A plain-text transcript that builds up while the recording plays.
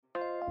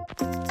Mind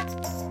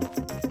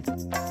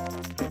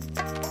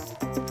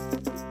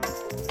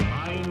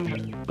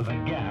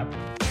the Gap.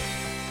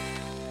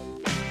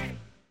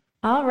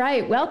 All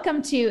right,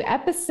 welcome to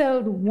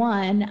episode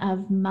 1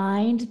 of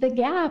Mind the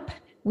Gap.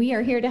 We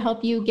are here to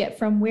help you get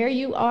from where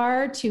you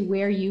are to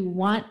where you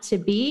want to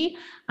be.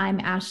 I'm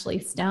Ashley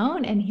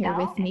Stone, and here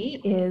with me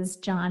is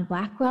John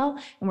Blackwell,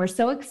 and we're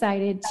so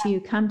excited to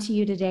come to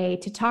you today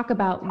to talk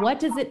about what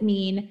does it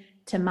mean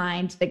to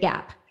mind the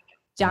gap.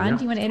 John,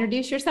 do you want to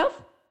introduce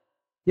yourself?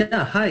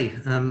 Yeah, hi,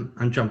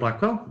 I'm John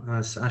Blackwell,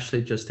 as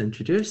Ashley just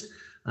introduced.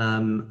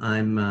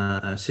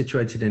 I'm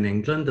situated in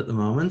England at the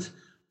moment.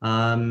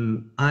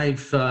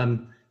 I've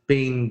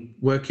been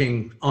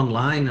working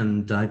online,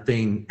 and I've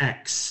been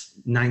ex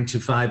 9 to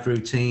 5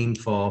 routine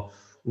for,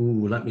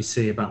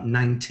 about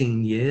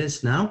 19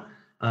 years now.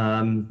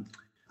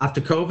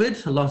 After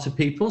COVID, a lot of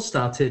people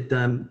started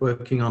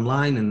working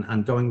online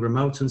and going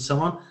remote and so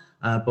on.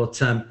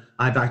 But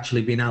I've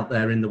actually been out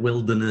there in the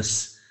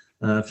wilderness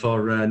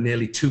for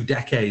nearly 2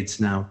 decades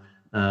now,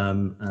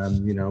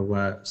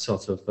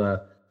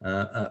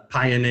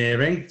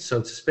 pioneering,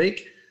 so to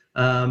speak.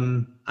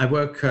 I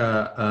work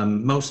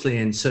mostly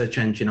in search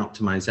engine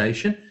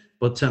optimization,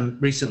 but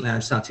recently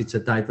I've started to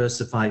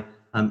diversify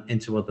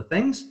into other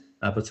things.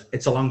 But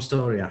it's a long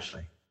story,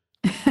 Ashley.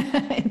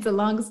 It's a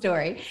long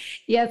story.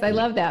 Yes, I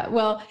love that.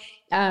 Well,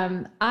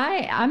 I'm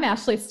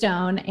Ashley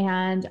Stone,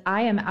 and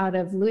I am out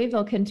of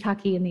Louisville,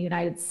 Kentucky in the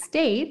United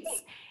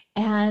States.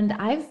 And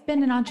I've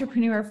been an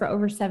entrepreneur for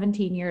over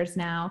 17 years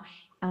now,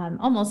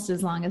 almost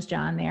as long as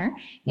John there.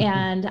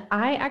 And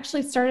I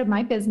actually started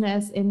my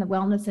business in the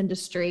wellness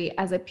industry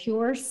as a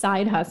pure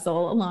side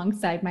hustle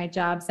alongside my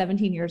job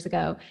 17 years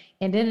ago,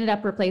 and ended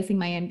up replacing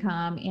my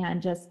income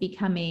and just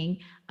becoming,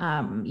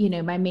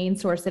 my main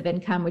source of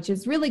income, which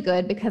is really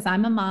good because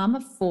I'm a mom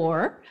of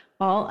 4,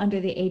 all under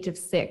the age of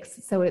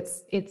 6. So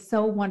it's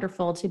so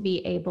wonderful to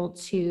be able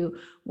to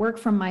work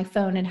from my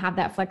phone and have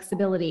that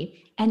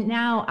flexibility. And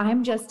now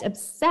I'm just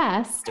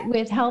obsessed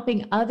with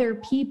helping other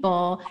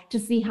people to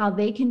see how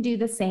they can do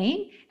the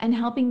same, and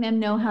helping them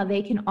know how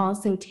they can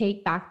also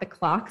take back the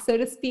clock, so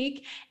to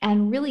speak,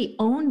 and really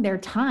own their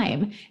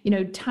time.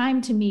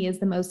 Time to me is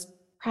the most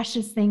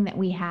precious thing that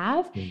we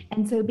have.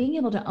 And so being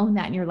able to own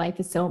that in your life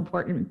is so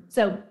important.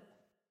 So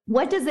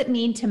what does it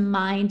mean to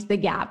mind the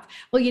gap?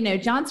 Well,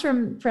 John's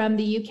from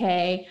the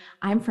UK.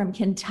 I'm from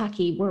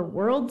Kentucky. We're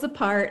worlds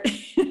apart,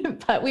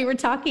 but we were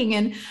talking,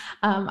 and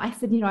I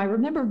said, I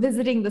remember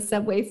visiting the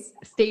subway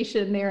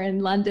station there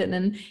in London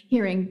and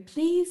hearing,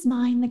 "Please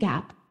mind the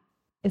gap."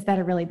 Is that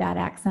a really bad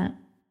accent?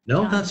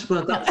 No, that's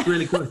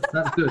really good.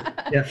 That's good.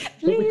 Yeah.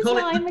 Please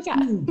mind the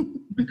gap.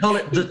 We call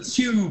it the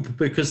tube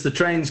because the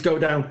trains go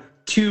down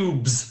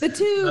tubes. The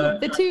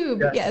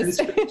tube, yes.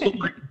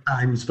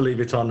 Times, believe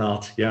it or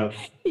not, yeah.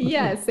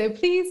 Yes, so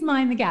please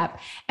mind the gap.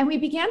 And we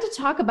began to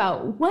talk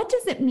about what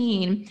does it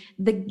mean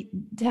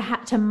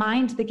to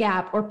mind the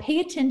gap, or pay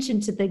attention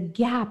to the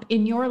gap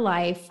in your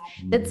life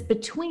that's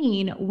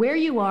between where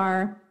you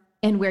are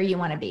and where you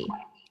want to be.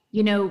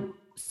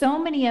 So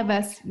many of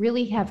us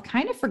really have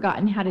kind of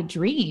forgotten how to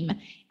dream.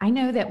 I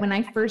know that when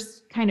I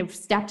first kind of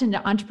stepped into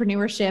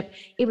entrepreneurship,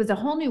 it was a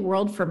whole new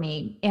world for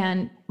me.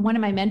 And one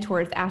of my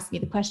mentors asked me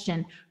the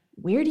question,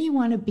 where do you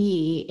want to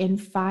be in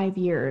 5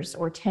 years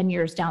or 10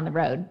 years down the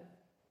road?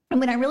 And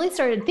when I really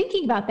started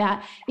thinking about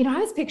that, I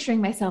was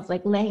picturing myself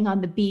like laying on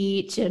the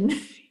beach and,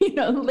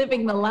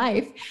 living the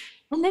life.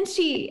 And then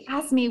she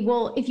asked me,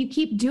 well, if you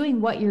keep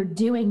doing what you're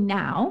doing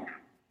now,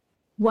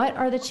 what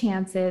are the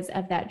chances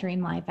of that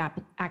dream life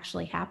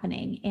actually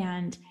happening?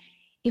 And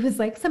it was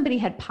like somebody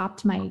had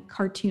popped my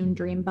cartoon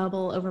dream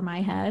bubble over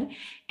my head.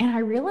 And I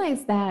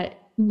realized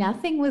that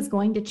nothing was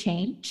going to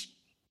change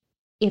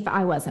if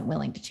I wasn't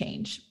willing to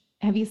change.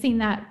 Have you seen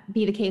that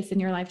be the case in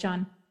your life,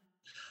 John?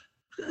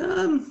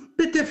 A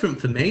bit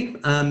different for me.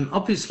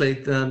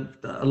 Obviously,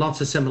 a lot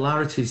of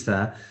similarities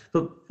there.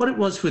 But what it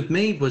was with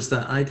me was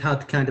that I'd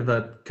had kind of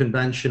a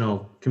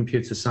conventional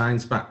computer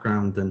science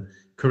background and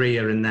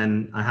career, and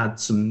then I had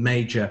some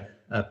major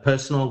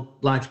personal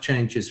life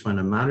changes when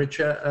a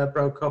marriage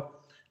broke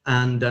up,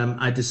 and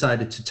I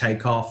decided to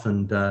take off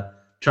and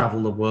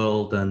travel the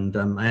world, and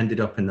I ended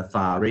up in the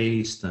Far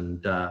East,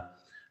 and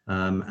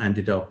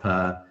ended up,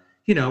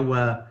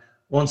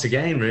 once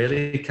again,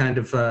 really kind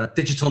of a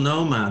digital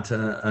nomad,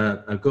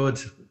 a good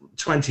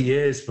 20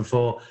 years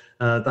before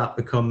that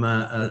become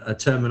a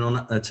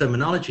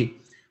terminology.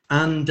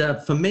 And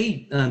for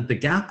me, the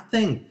gap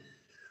thing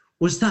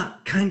was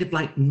that kind of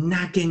like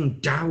nagging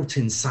doubt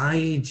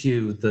inside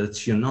you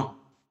that you're not,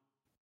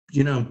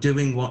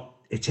 doing what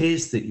it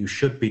is that you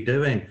should be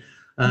doing.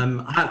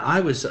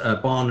 I was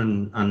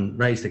born and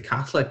raised a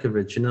Catholic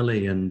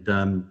originally, and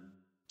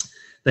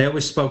they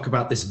always spoke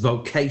about this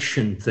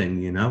vocation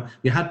thing,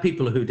 You had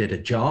people who did a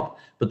job,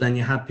 but then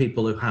you had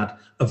people who had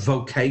a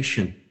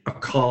vocation, a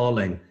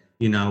calling,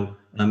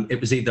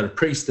 It was either a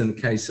priest in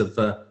the case of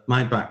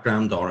my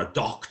background, or a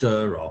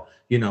doctor, or,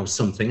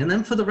 something. And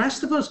then for the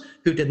rest of us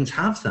who didn't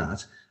have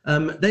that,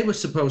 they were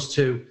supposed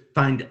to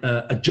find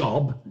a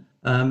job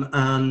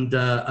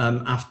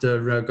after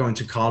going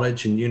to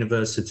college and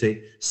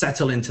university,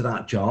 settle into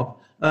that job.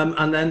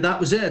 And then that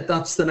was it.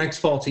 That's the next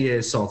 40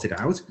 years sorted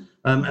out.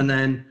 And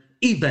then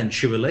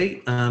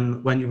eventually,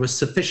 when you were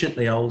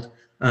sufficiently old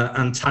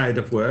and tired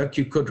of work,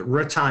 you could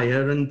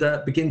retire and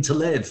begin to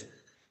live.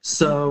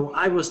 So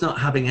I was not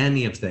having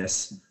any of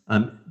this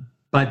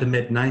by the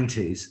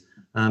mid-90s.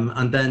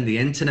 And then the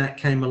internet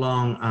came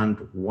along,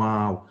 and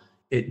wow,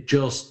 it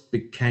just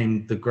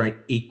became the great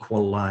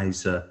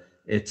equalizer.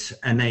 It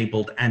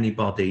enabled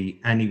anybody,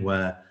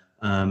 anywhere,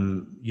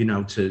 to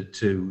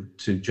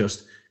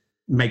just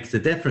make the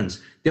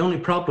difference. The only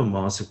problem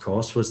was, of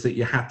course, was that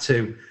you had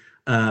to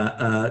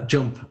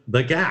jump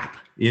the gap,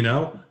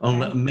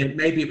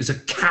 maybe it was a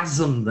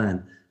chasm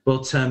then,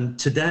 but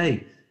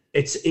today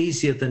it's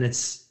easier than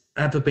it's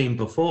ever been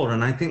before.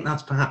 And I think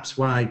that's perhaps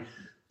why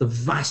the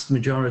vast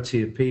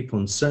majority of people,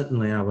 and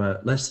certainly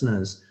our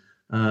listeners,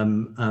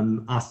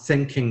 are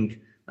thinking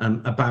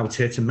about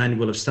it, and many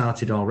will have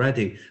started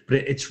already, but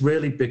it's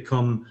really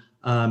become,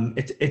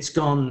 it's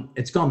gone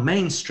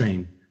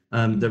mainstream.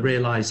 The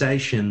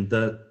realization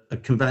that a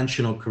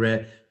conventional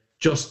career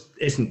just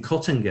isn't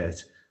cutting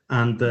it,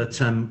 and that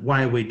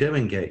why are we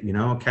doing it?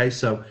 Okay,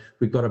 so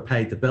we've got to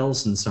pay the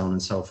bills and so on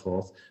and so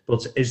forth.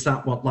 But is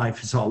that what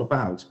life is all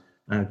about?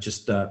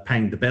 Just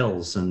paying the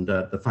bills and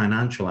the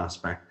financial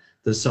aspect?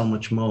 There's so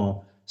much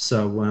more.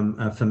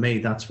 So for me,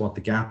 that's what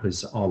the gap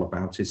is all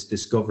about: is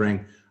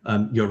discovering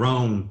your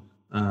own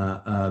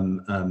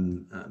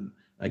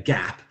a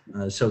gap,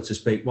 so to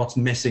speak. What's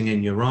missing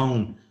in your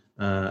own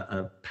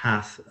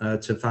path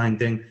to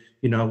finding,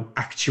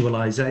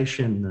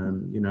 actualization,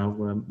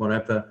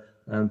 whatever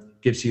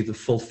gives you the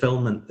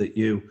fulfillment that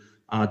you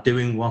are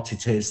doing what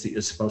it is that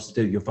you're supposed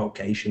to do, your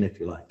vocation, if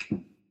you like.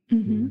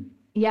 Mm-hmm.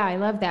 Yeah, I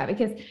love that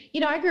because,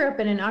 I grew up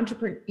in an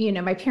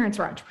entrepreneur, my parents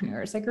were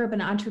entrepreneurs. I grew up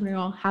in an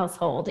entrepreneurial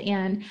household,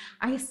 and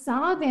I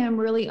saw them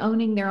really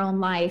owning their own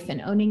life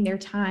and owning their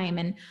time.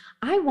 And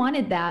I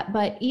wanted that.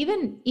 But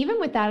even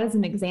with that as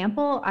an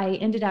example, I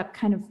ended up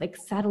kind of like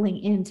settling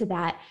into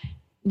that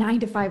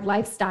 9-to-5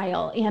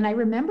 lifestyle. And I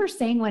remember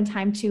saying one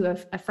time to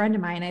a friend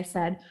of mine, I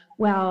said,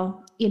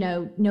 well,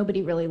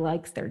 nobody really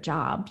likes their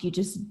job. You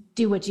just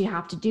do what you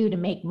have to do to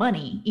make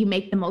money. You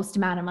make the most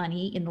amount of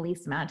money in the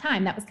least amount of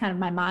time. That was kind of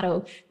my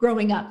motto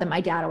growing up, that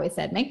my dad always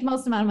said, make the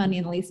most amount of money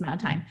in the least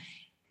amount of time.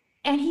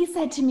 And he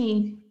said to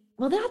me,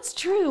 well, that's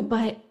true,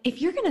 but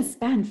if you're going to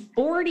spend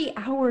 40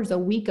 hours a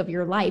week of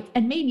your life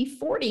and maybe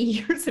 40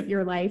 years of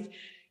your life,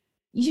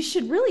 you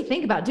should really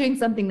think about doing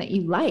something that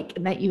you like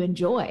and that you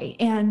enjoy.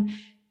 And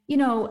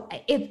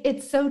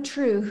it's so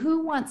true.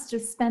 Who wants to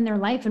spend their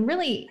life? And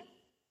really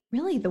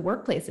the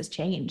workplace has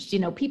changed.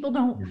 People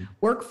don't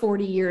work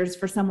 40 years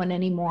for someone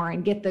anymore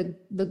and get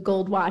the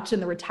gold watch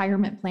and the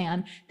retirement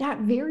plan. That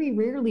very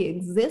rarely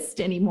exists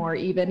anymore,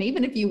 even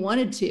if you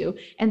wanted to.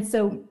 And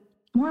so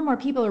more and more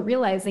people are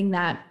realizing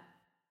that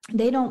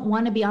they don't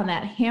want to be on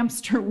that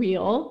hamster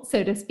wheel,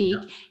 so to speak.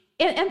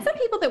 Yeah. And some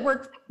people that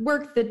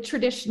work the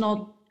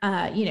traditional,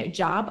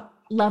 job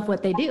love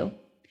what they do.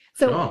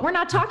 So we're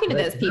not talking to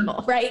those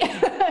people, right?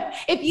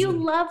 If you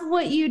love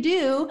what you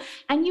do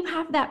and you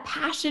have that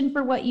passion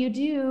for what you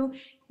do,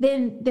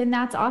 then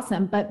that's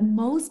awesome. But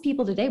most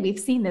people today, we've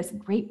seen this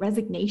great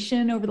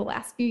resignation over the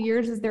last few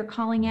years, as they're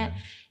calling it.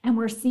 And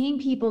we're seeing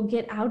people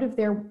get out of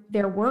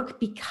their work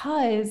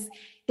because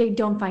they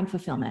don't find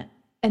fulfillment.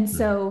 And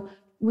so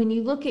when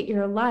you look at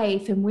your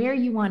life and where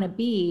you want to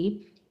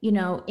be,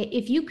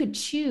 if you could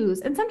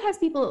choose, and sometimes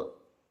people,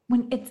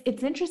 when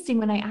it's interesting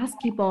when I ask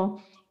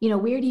people,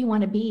 where do you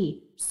want to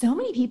be? So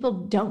many people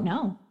don't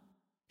know.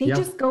 They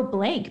just go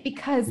blank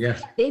because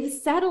they've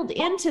settled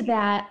into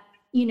that,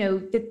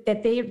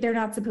 that they're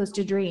not supposed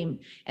to dream.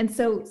 And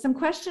so some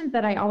questions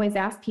that I always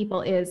ask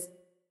people is,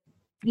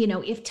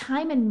 if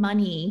time and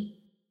money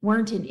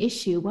weren't an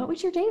issue, what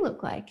would your day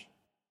look like?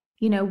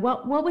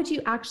 What would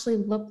you actually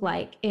look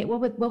like?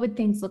 What would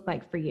things look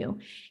like for you?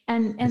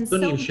 And it's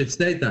funny you should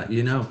say that,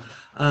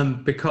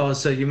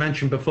 because you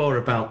mentioned before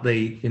about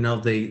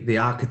the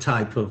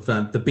archetype of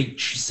the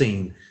beach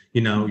scene.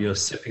 You're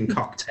sipping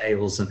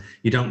cocktails and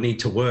you don't need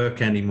to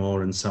work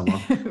anymore and so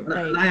on.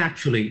 Right. And I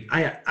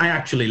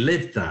actually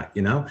lived that.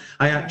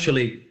 I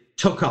actually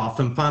took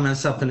off and found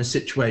myself in a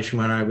situation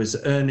where I was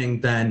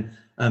earning then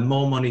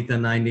more money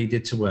than I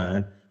needed to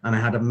earn, and I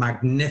had a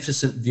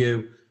magnificent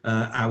view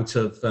out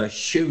of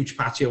huge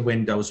patio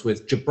windows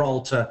with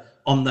Gibraltar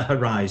on the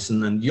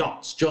horizon and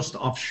yachts just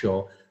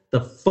offshore,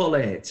 the full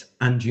it.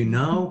 And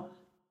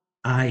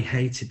I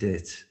hated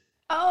it.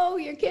 Oh,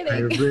 you're kidding. I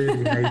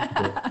really hated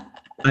it.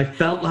 I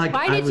felt like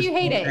Why did you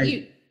hate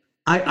it?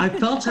 I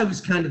felt I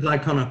was kind of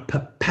like on a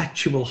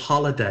perpetual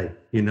holiday,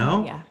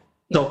 Yeah.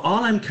 So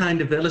all I'm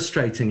kind of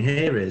illustrating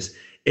here is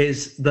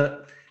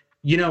that,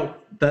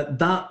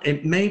 that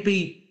it may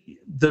be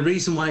the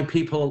reason why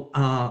people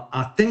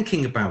are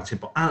thinking about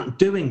it but aren't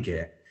doing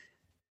it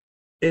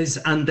is,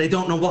 and they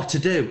don't know what to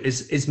do,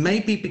 is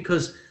maybe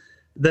because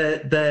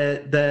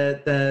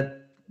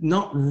they're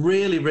not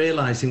really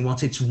realizing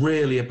what it's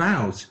really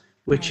about,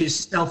 which is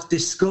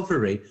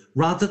self-discovery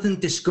rather than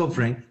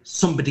discovering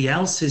somebody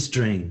else's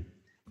dream.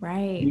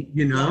 Right.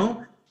 You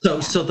know?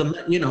 So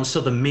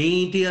the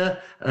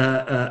media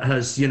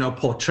has,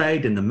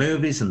 portrayed in the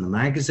movies and the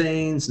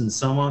magazines and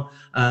so on,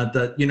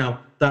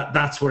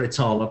 that's what it's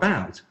all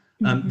about.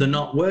 The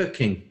not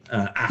working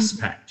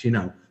aspect,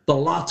 the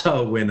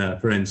lotto winner,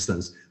 for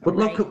instance. But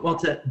look at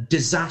what a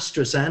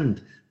disastrous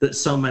end that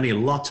so many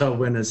lotto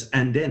winners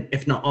end in,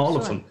 if not all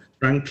of them,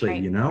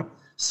 frankly,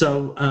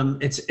 So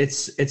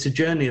it's a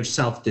journey of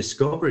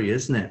self-discovery,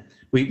 isn't it?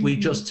 We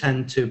just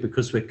tend to,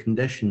 because we're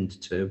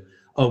conditioned to,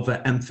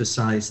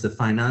 overemphasize the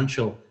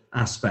financial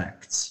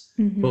aspects.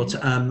 But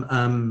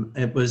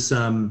it was,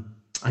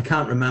 I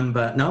can't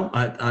remember. No,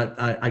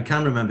 I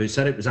can remember who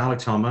said it. It was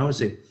Alex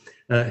Hormozy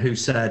who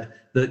said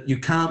that you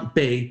can't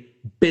be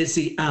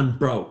busy and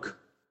broke.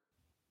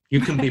 You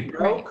can be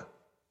broke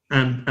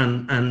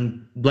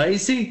and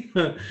lazy,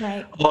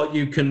 or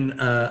you can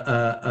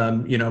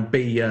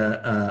be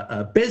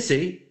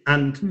busy,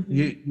 and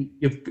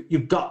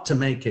you've got to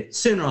make it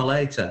sooner or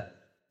later.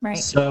 Right.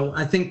 So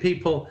I think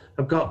people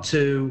have got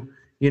to,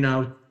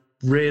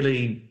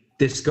 really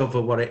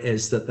discover what it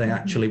is that they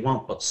actually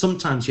want. But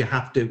sometimes you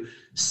have to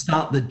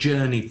start the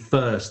journey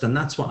first, and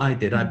that's what I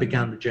did. I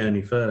began the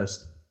journey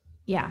first.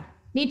 Yeah,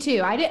 me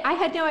too. I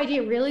had no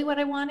idea really what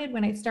I wanted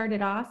when I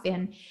started off,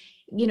 and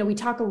we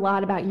talk a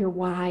lot about your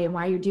why and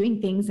why you're doing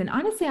things. And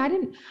honestly,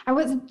 I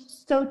wasn't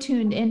so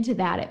tuned into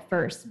that at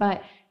first,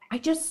 but I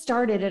just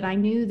started, and I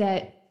knew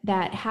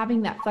that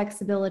having that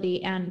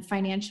flexibility and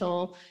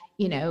financial,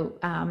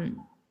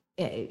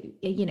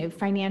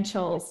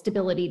 financial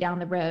stability down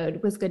the road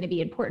was going to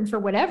be important for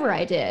whatever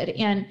I did.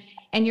 And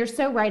you're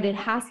so right. It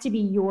has to be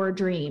your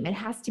dream. It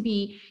has to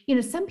be,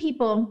 some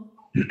people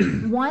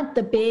want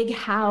the big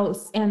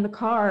house and the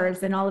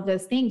cars and all of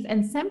those things.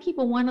 And some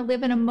people want to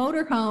live in a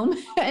motorhome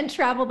and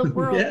travel the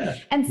world.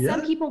 And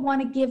some people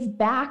want to give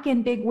back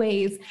in big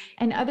ways,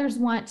 and others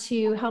want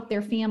to help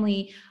their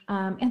family.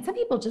 And some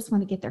people just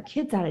want to get their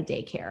kids out of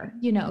daycare,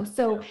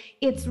 so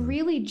it's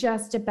really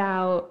just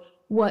about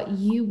what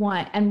you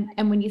want.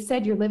 And when you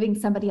said you're living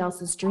somebody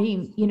else's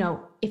dream,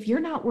 if you're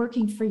not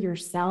working for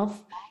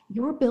yourself,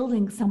 you're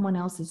building someone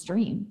else's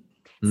dream.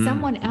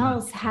 Someone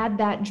else had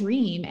that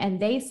dream and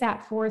they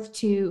sat forth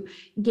to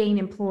gain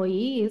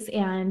employees.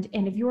 And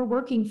if you're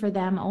working for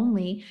them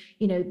only,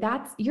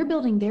 you're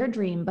building their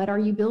dream, but are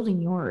you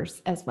building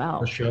yours as well?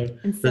 For sure.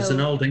 There's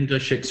an old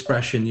English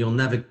expression, you'll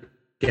never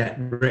get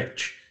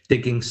rich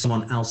digging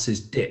someone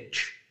else's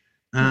ditch.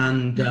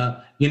 And,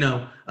 again,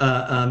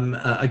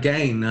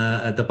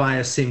 the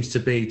bias seems to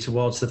be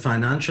towards the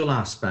financial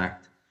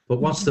aspect,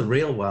 but what's the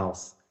real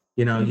wealth?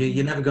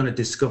 You're never going to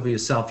discover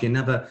yourself. You're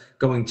never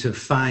going to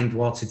find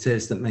what it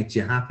is that makes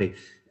you happy.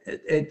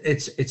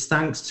 It's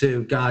thanks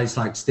to guys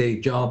like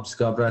Steve Jobs,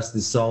 God rest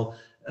his soul,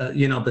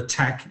 the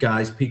tech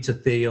guys, Peter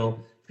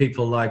Thiel,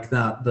 people like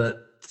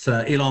that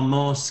Elon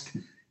Musk,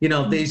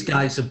 these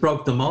guys have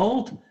broke the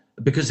mold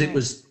because it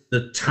was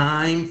the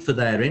time for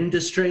their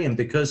industry, and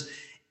because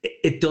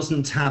it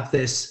doesn't have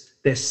this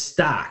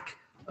stack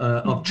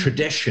of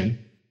tradition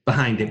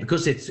behind it,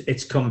 because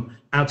it's come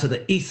out of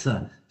the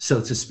ether, so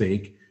to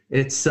speak.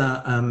 It's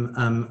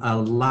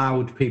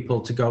allowed people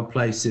to go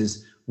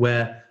places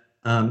where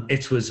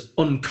it was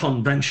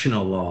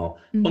unconventional or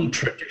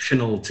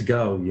untraditional to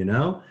go,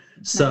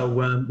 So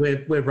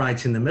we're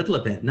right in the middle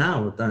of it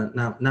now.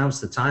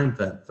 Now's the time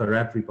for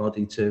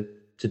everybody to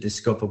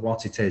discover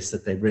what it is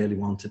that they really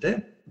want to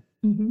do.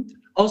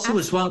 Also,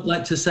 as well, I'd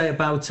like to say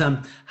about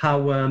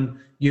how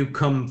you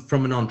come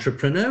from an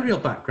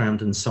entrepreneurial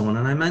background and so on.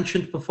 And I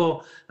mentioned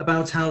before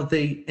about how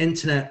the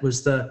internet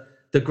was the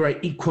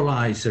great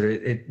equalizer.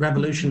 It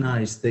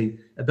revolutionized the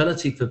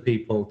ability for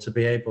people to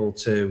be able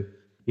to,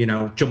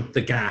 jump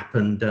the gap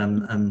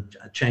and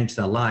change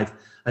their life.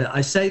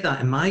 I say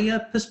that in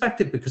my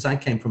perspective because I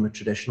came from a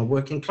traditional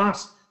working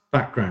class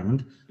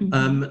background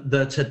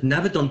that had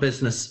never done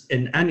business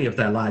in any of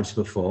their lives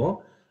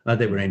before.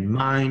 They were in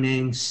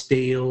mining,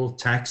 steel,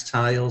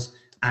 textiles,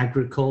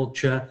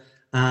 agriculture,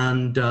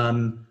 and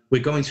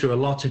we're going through a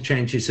lot of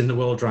changes in the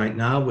world right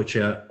now, which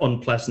are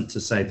unpleasant to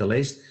say the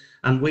least.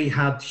 And we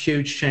had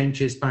huge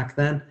changes back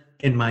then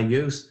in my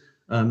youth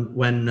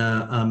when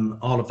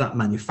all of that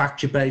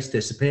manufacture base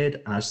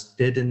disappeared, as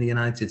did in the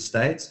United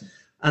States.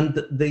 And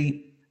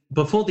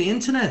before the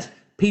internet,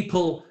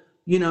 people,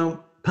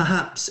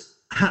 perhaps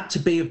had to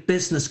be of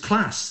business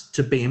class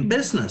to be in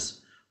business.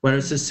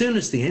 Whereas as soon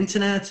as the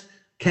internet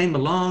came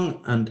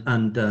along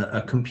and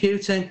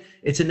computing,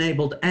 it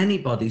enabled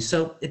anybody.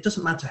 So it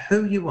doesn't matter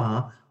who you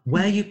are,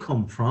 where you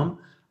come from,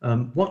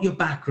 what your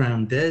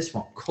background is,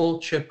 what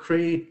culture,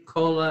 creed,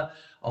 color,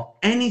 or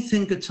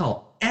anything at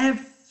all.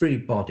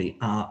 Everybody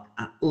are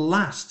at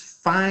last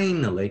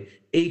finally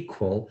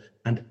equal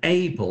and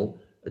able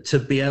to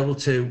be able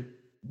to,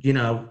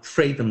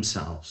 free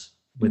themselves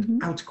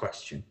without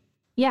question.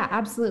 Yeah,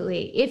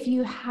 absolutely. If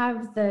you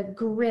have the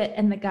grit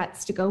and the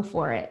guts to go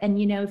for it, and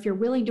if you're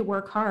willing to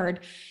work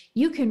hard,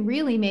 you can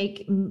really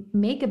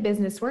make a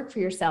business work for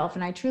yourself.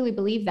 And I truly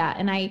believe that.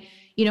 And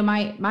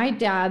my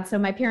dad, so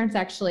my parents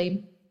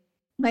actually,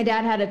 my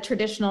dad had a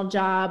traditional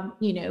job.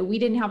 We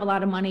didn't have a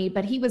lot of money,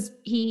 but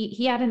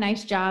he had a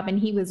nice job, and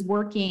he was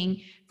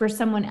working for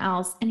someone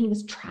else, and he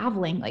was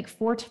traveling like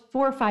four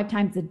or five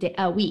times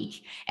a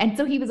week. And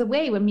so he was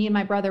away when me and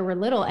my brother were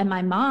little, and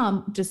my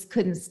mom just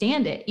couldn't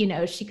stand it.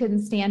 She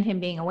couldn't stand him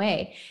being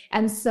away.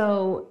 And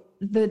so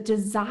the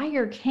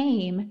desire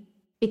came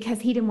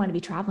because he didn't want to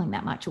be traveling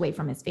that much away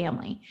from his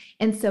family.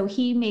 And so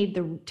he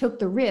took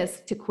the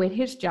risk to quit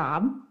his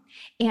job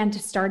and to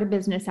start a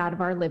business out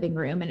of our living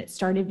room. And it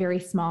started very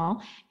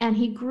small. And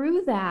he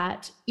grew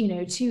that,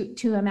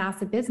 to a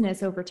massive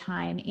business over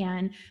time.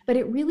 But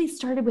it really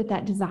started with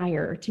that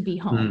desire to be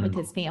home with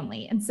his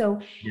family. And so,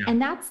 and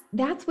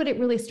that's what it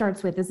really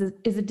starts with, is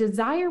a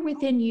desire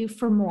within you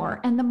for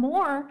more. And the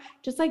more,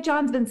 just like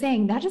John's been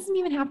saying, that doesn't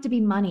even have to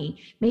be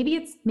money. Maybe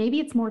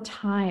it's more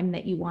time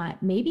that you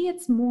want. Maybe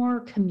it's more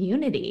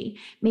community.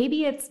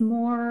 Maybe it's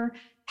more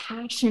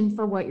passion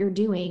for what you're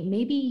doing.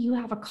 Maybe you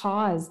have a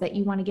cause that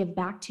you want to give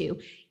back to.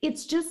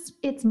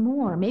 It's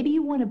more. Maybe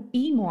you want to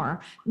be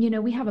more.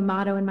 We have a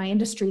motto in my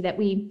industry that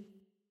we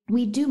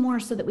do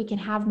more so that we can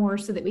have more,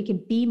 so that we can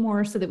be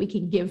more, so that we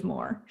can give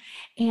more.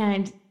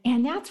 And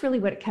that's really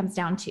what it comes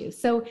down to.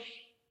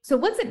 So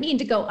what's it mean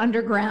to go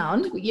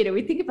underground?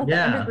 We think about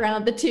the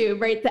underground, the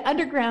tube, right? The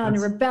underground,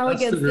 rebel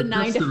against the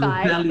 9 to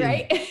 5,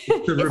 right?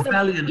 The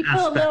rebellion you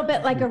feel a little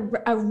bit like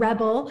a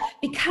rebel,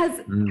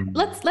 because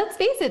let's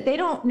face it,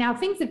 now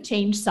things have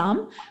changed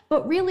some,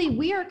 but really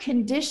we are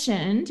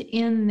conditioned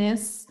in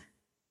this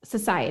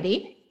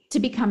society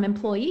to become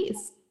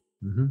employees.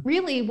 Mm-hmm.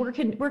 Really, we're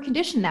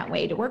conditioned that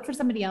way, to work for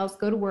somebody else,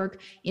 go to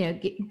work,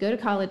 go to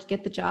college,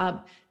 get the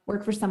job,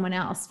 work for someone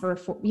else for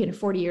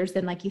 40 years,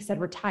 then, like you said,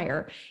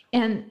 retire.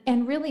 And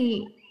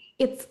really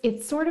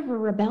it's sort of a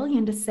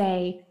rebellion to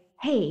say,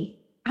 hey,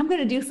 I'm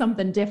going to do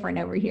something different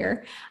over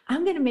here.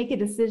 I'm going to make a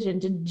decision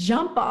to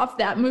jump off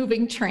that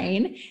moving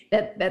train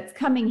that's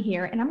coming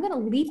here, and I'm going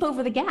to leap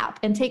over the gap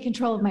and take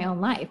control of my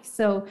own life.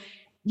 So,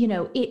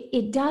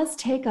 it does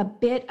take a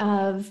bit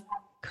of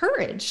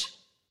courage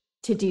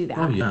to do that.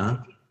 Oh yeah,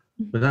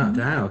 without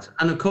doubt.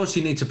 And of course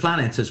you need to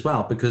plan it as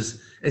well,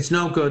 because it's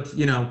no good,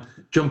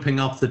 jumping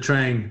off the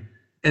train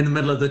in the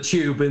middle of the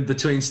tube in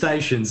between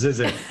stations,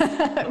 is it?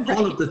 Right.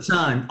 All of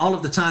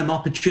the time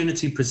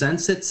opportunity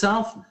presents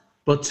itself.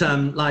 But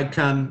like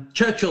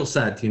Churchill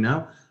said,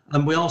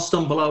 and we all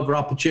stumble over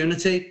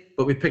opportunity,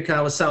 but we pick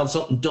ourselves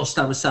up and dust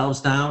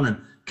ourselves down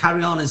and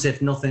carry on as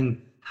if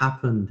nothing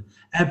happened.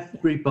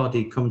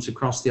 Everybody comes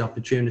across the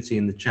opportunity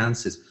and the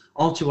chances.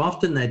 All too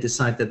often they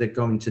decide that they're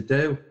going to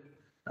do,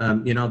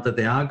 that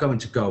they are going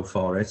to go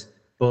for it.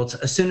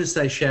 But as soon as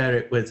they share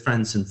it with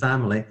friends and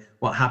family,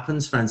 what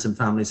happens? Friends and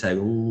family say,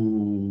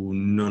 "Ooh,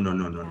 no." And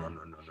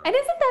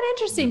isn't that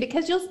interesting?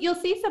 Because you'll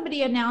see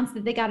somebody announce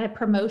that they got a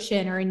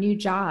promotion or a new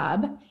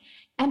job,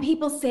 and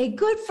people say,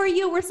 "Good for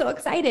you, we're so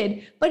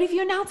excited." But if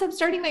you announce, "I'm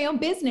starting my own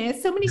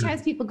business," so many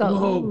times people go,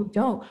 "Oh,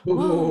 don't,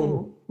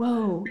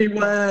 whoa.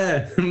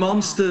 Beware,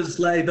 monsters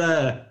lay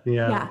there."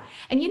 Yeah.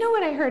 And you know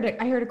what I heard?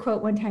 I heard a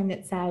quote one time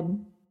that said,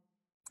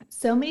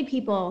 so many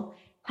people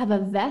have a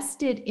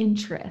vested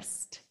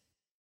interest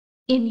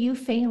in you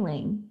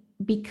failing,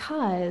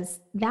 because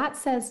that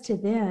says to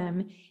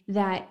them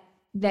that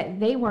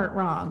they weren't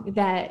wrong,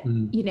 that,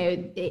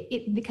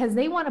 because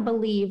they want to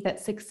believe that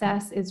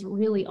success is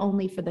really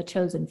only for the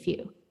chosen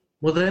few.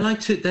 Well, they like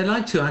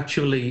to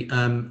actually,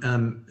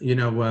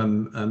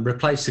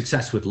 replace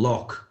success with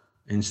luck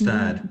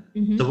instead.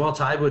 Mm-hmm. So what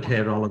I would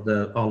hear all of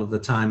the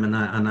time, and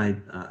I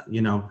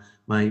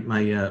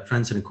my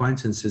friends and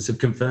acquaintances have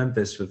confirmed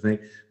this with me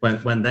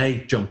when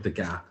they jumped the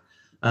gap.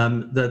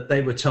 That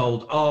they were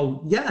told,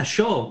 "Oh, yeah,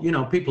 sure,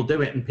 people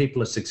do it and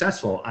people are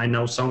successful. I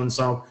know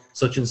so-and-so,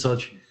 such and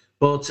such,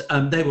 but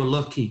they were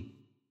lucky."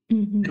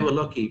 Mm-hmm. They were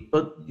lucky.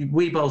 But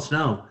we both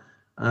know,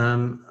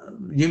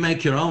 you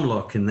make your own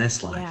luck in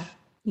this life.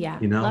 Yeah.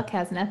 Luck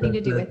has nothing to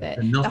do with it.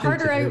 The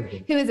harder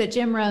who is it?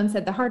 Jim Rohn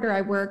said, "The harder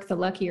I work, the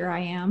luckier I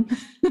am."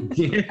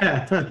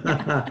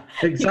 Yeah,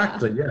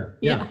 exactly.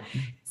 Yeah.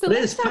 So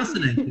it's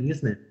fascinating,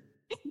 isn't it?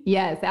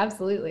 Yes,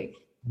 absolutely.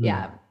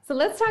 Yeah. So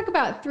let's talk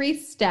about 3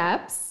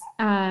 steps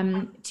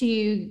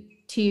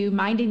to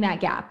minding that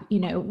gap.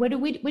 What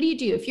do you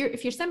do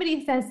if you're somebody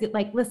who says that,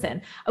 like,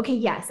 listen, okay,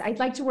 yes, I'd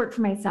like to work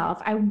for myself.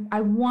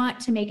 I want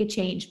to make a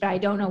change, but I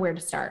don't know where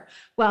to start.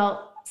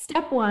 Well,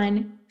 step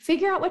 1,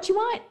 figure out what you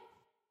want.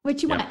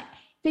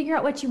 Figure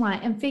out what you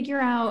want, and figure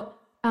out,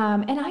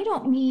 and I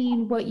don't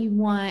mean what you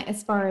want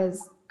as far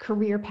as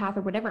career path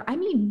or whatever. I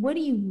mean, what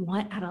do you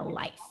want out of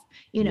life?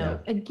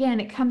 Again,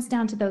 it comes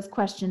down to those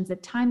questions.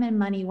 If time and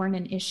money weren't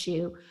an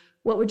issue,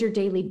 what would your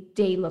daily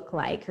day look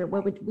like? Or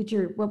what would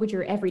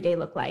your everyday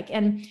look like?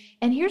 And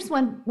here's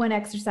one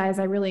exercise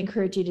I really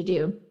encourage you to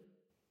do.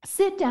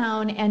 Sit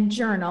down and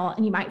journal,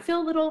 and you might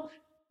feel a little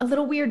a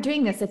little weird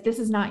doing this if this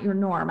is not your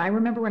norm. I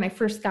remember when I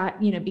first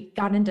got,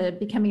 got into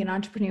becoming an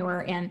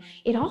entrepreneur, and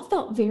it all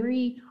felt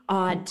very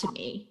odd to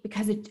me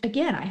because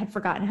again, I had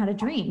forgotten how to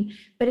dream.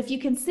 But if you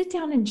can sit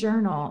down and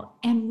journal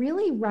and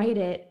really write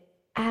it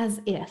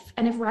as if,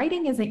 and if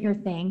writing isn't your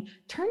thing,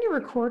 turn your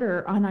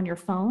recorder on your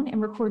phone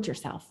and record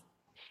yourself.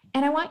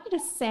 And I want you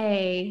to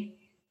say,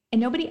 and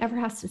nobody ever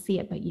has to see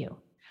it but you,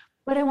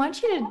 but I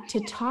want you to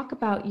talk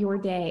about your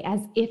day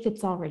as if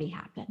it's already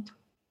happened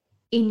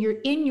in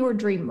your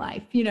dream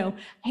life.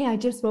 Hey, I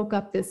just woke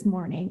up this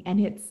morning and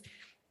it's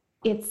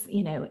 8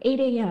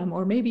 a.m.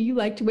 or maybe you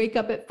like to wake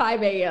up at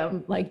 5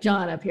 a.m. like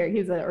John up here.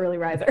 He's an early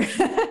riser.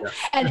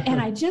 and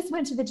I just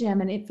went to the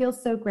gym and it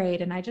feels so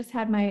great. And I just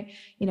had my,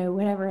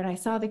 whatever. And I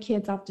saw the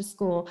kids off to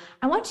school.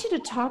 I want you to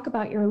talk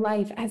about your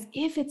life as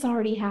if it's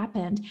already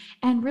happened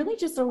and really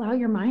just allow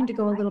your mind to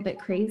go a little bit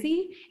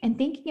crazy and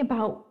thinking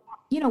about,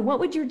 what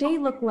would your day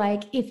look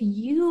like if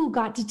you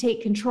got to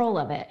take control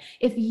of it?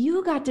 If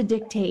you got to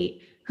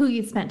dictate who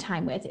you spent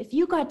time with, if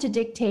you got to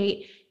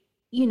dictate,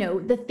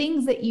 the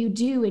things that you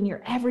do in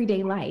your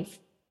everyday life,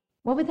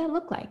 what would that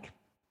look like?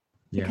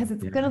 Because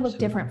it's going to look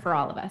different for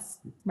all of us,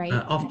 right?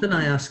 Often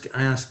I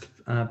ask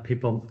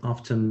people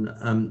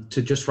often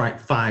to just write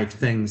 5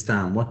 things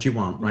down. What do you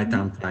want? Write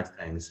down 5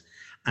 things.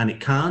 And it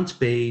can't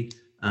be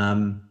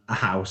a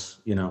house,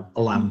 a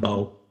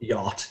Lambo,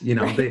 yacht,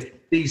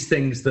 right. These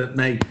things that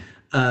may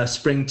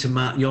spring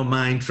to your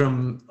mind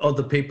from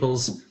other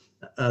people's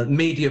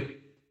media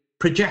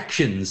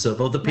projections of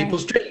other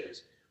people's dreams.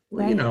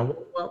 Right.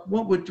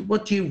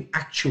 What do you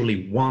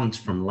actually want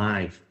from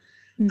life?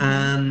 Mm-hmm.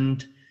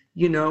 And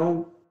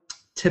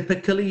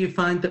typically you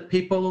find that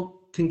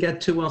people can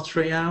get 2 or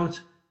 3 out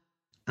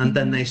and mm-hmm.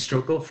 then they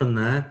struggle from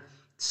there.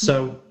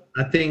 So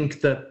I think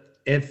that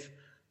if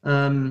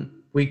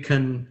we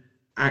can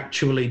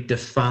actually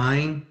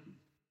define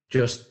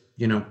just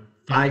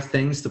 5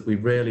 things that we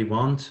really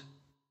want,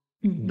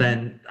 mm-hmm.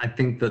 then I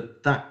think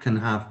that can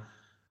have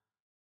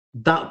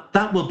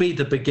that will be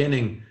the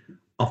beginning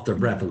of the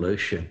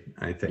revolution,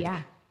 I think.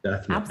 Yeah,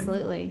 definitely.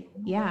 Absolutely.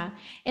 Yeah.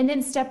 And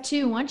then step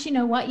 2, once you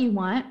know what you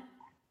want,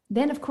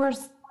 then of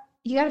course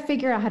you got to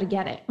figure out how to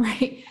get it,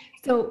 right?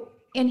 So,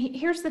 and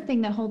here's the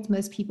thing that holds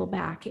most people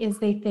back is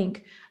they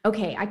think,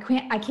 okay, I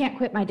can't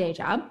quit my day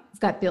job. I've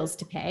got bills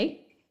to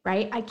pay,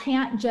 right? I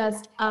can't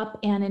just up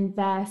and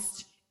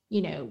invest,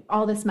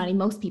 all this money.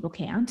 Most people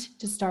can't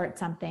to start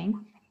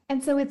something.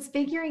 And so it's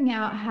figuring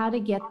out how to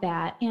get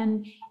that.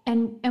 And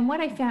what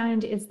I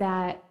found is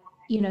that,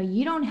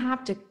 you don't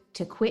have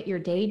to quit your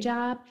day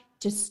job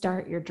to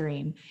start your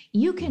dream.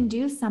 You can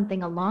do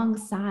something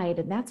alongside,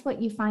 and that's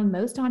what you find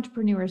most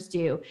entrepreneurs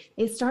do.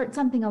 They start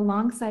something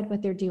alongside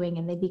what they're doing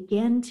and they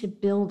begin to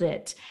build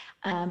it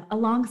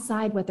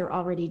alongside what they're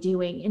already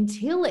doing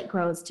until it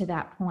grows to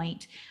that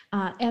point.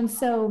 And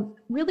so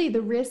really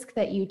the risk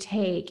that you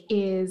take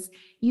is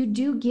you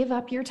do give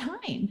up your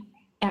time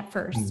at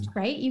first,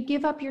 right? You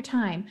give up your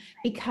time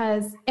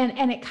because,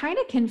 and it kind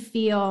of can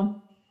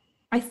feel,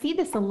 I see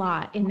this a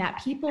lot in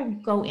that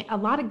a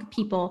lot of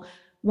people,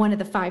 one of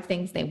the 5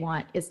 things they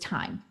want is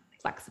time,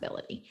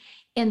 flexibility.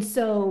 And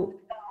so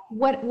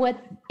what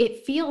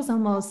it feels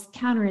almost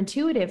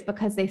counterintuitive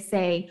because they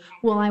say,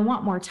 well, I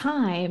want more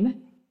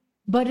time,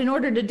 but in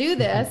order to do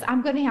this,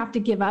 I'm going to have to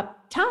give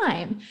up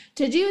time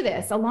to do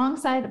this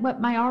alongside what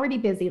my already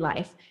busy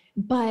life.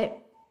 But,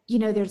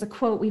 there's a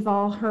quote we've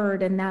all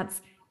heard, and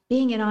that's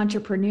being an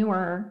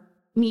entrepreneur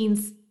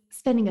means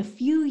spending a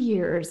few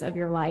years of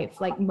your life,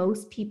 like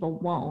most people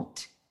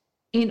won't,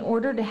 in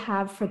order to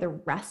have for the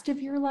rest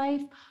of your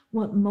life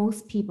what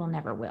most people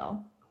never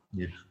will.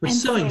 Yeah, but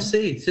sowing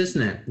seeds,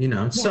 isn't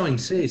it? Sowing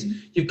seeds.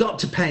 You've got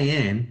to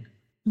pay in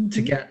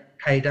to get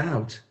paid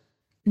out.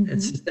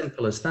 It's as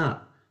simple as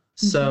that.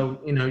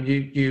 So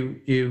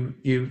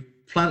you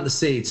plant the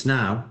seeds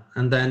now,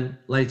 and then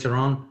later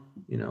on,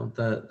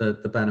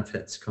 the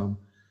benefits come.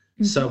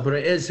 So, but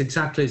it is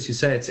exactly as you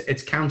say.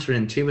 It's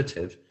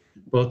counterintuitive,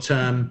 but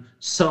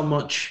so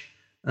much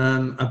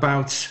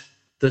about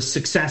the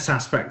success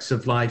aspects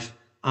of life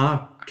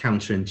are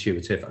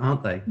counterintuitive,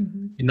 aren't they?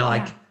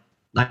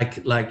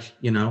 Like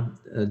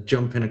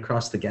jumping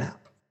across the gap.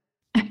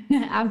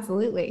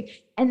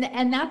 Absolutely.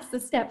 And that's the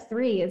step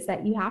 3 is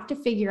that you have to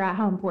figure out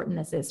how important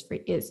this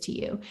is to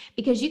you,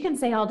 because you can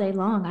say all day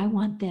long, I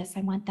want this,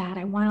 I want that,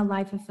 I want a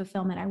life of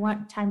fulfillment, I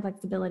want time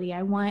flexibility,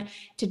 I want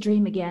to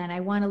dream again, I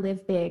want to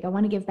live big, I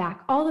want to give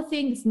back, all the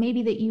things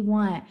maybe that you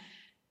want.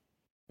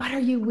 But are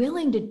you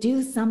willing to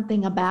do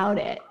something about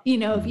it?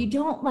 If you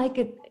don't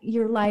like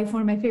your life,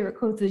 one of my favorite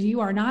quotes is, you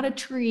are not a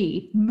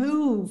tree,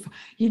 move.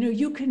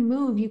 You can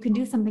move, you can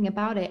do something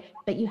about it,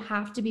 but you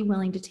have to be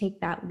willing to take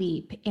that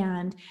leap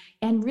and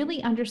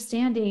really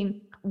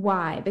understanding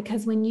why.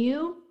 Because when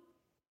you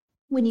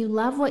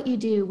love what you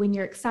do, when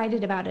you're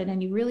excited about it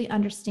and you really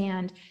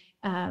understand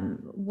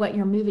what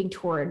you're moving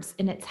towards,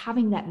 and it's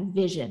having that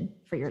vision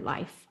for your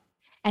life.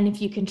 And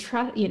if you can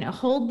trust,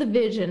 hold the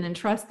vision and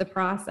trust the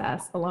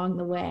process along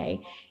the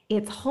way,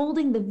 it's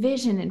holding the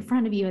vision in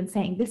front of you and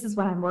saying, this is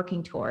what I'm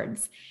working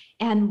towards.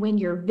 And when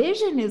your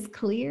vision is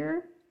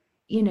clear,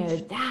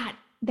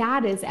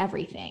 that is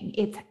everything.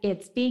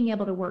 It's being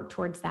able to work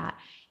towards that.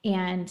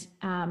 And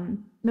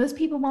most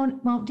people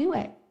won't do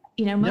it.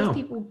 Most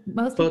people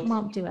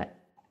won't do it.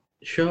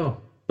 Sure.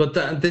 But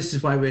this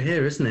is why we're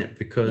here, isn't it?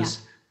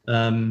 Because,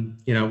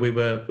 we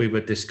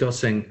were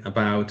discussing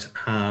about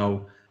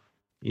how,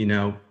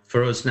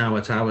 for us now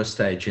at our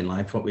stage in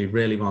life, what we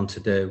really want to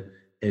do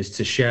is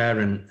to share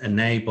and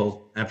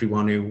enable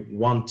everyone who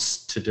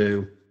wants to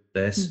do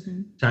this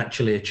to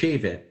actually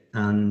achieve it.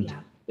 And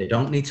they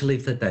don't need to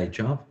leave their day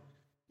job.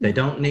 They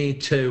don't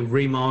need to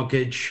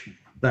remortgage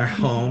their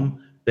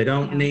home. They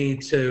don't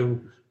need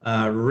to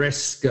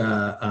risk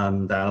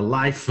their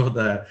life or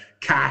their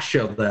cash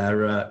or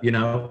their,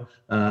 even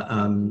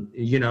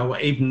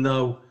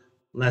though,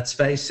 let's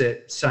face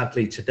it,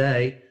 sadly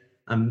today,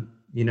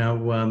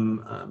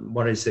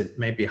 what is it?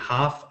 Maybe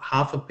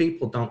half of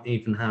people don't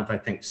even have, I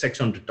think,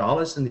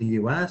 $600 in the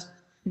US.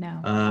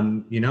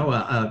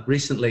 No.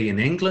 Recently in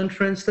England,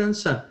 for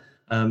instance, over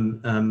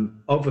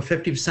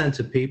 50%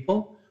 of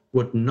people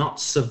would not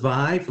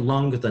survive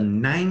longer than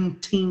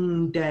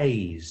 19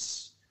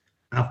 days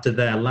after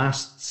their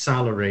last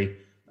salary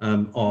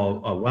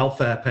or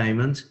welfare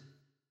payment.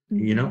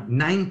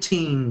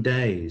 19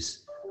 days.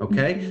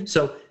 Okay.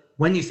 So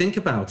when you think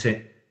about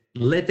it,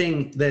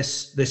 living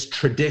this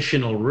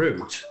traditional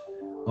route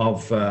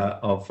of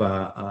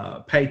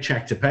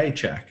paycheck to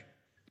paycheck,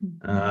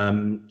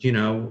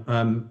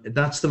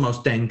 that's the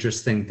most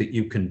dangerous thing that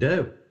you can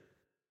do.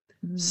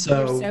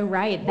 So you're so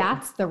right.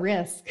 That's the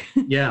risk.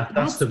 Yeah,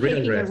 that's the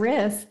real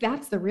risk.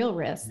 That's the real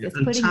risk.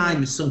 And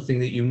time is something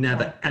that you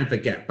never ever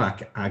get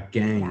back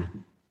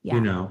again.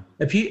 Yeah.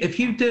 If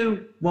you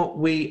do what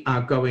we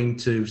are going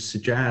to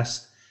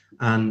suggest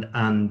and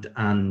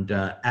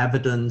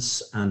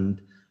evidence and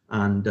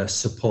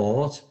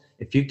support,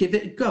 if you give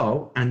it a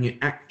go and you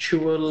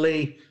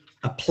actually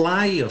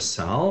apply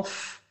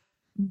yourself,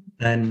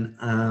 then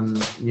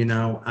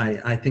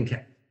I think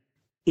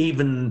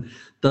even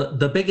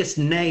the biggest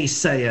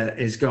naysayer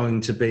is going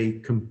to be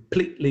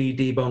completely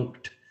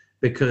debunked,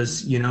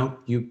 because you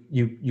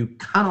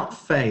cannot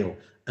fail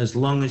as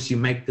long as you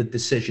make the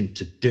decision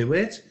to do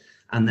it,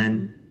 and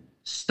then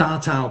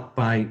start out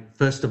by,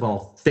 first of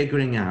all,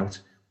 figuring out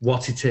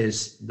what it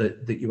is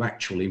that you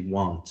actually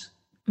want.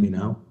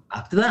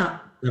 After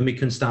that, then we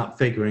can start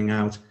figuring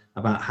out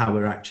about how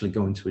we're actually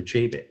going to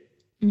achieve it.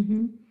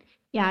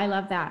 Yeah, I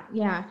love that.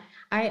 Yeah.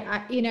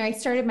 I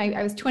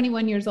was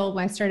 21 years old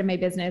when I started my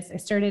business. I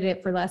started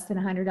it for less than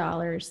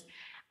 $100.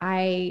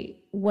 I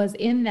was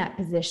in that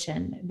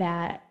position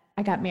that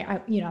I got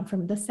married. I'm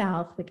from the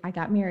South, but I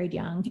got married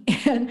young,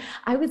 and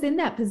I was in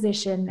that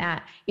position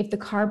that if the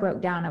car broke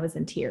down, I was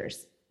in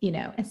tears,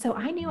 and so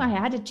I knew I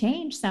had to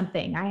change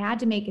something. I had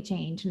to make a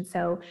change. And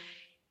so,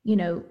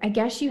 I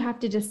guess you have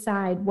to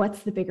decide,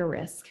 what's the bigger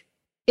risk?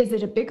 Is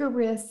it a bigger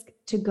risk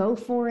to go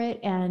for it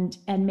and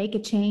make a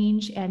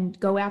change and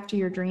go after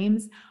your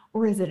dreams?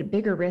 Or is it a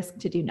bigger risk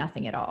to do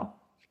nothing at all?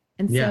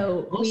 And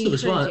so also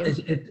as well,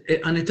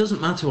 and it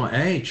doesn't matter what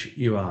age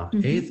you are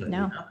either.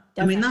 No,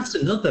 I mean, that's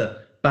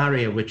another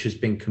barrier which has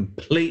been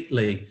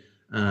completely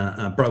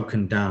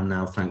broken down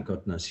now, thank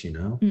goodness. It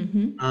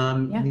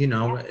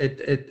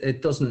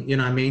doesn't.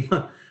 I mean,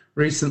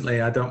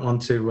 recently, I don't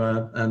want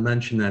to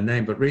mention their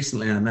name, but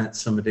recently I met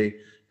somebody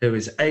who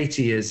is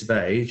 80 years of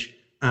age,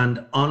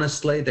 and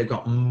honestly, they've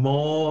got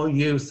more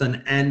youth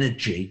and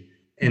energy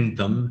in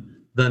them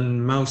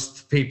than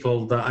most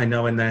people that I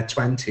know in their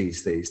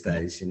 20s these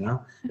days.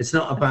 It's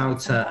not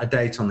about a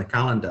date on the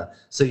calendar.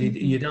 So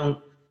you don't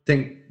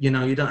think, you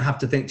don't have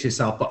to think to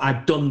yourself, but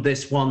I've done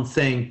this one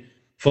thing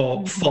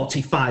for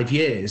 45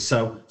 years,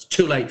 so it's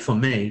too late for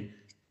me.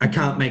 I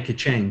can't make a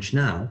change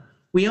now.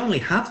 We only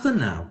have the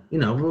now.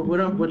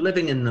 We're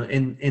living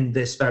in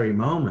this very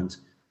moment.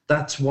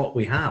 That's what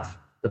we have.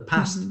 The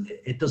past,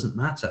 it doesn't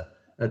matter.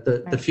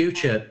 The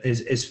future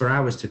is for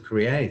ours to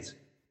create.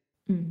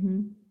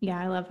 Yeah,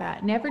 I love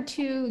that. Never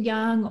too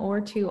young or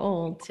too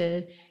old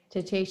to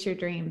chase your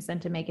dreams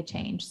and to make a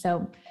change.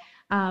 So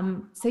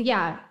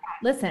yeah,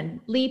 listen,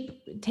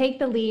 take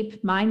the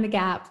leap, mind the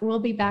gap. We'll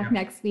be back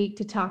next week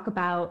to talk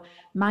about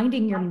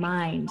minding your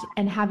mind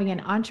and having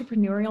an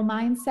entrepreneurial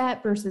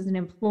mindset versus an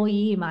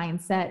employee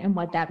mindset and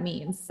what that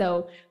means.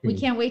 So we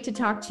can't wait to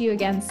talk to you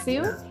again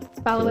soon.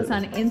 Follow us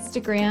on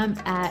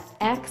Instagram at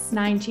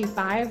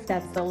X925.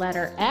 That's the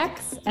letter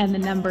X and the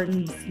number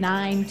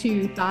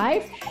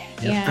 925.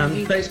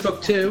 And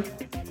Facebook too.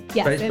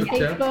 Yes,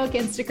 Facebook,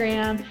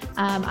 Instagram.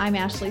 I'm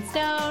Ashley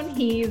Stone.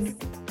 He's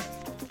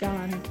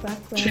gone.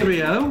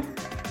 Cheerio.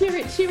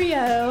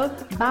 Cheerio.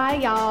 Bye,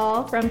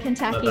 y'all, from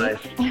Kentucky.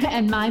 Bye-bye.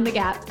 And mind the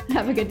gap.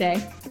 Have a good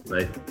day.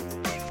 Bye.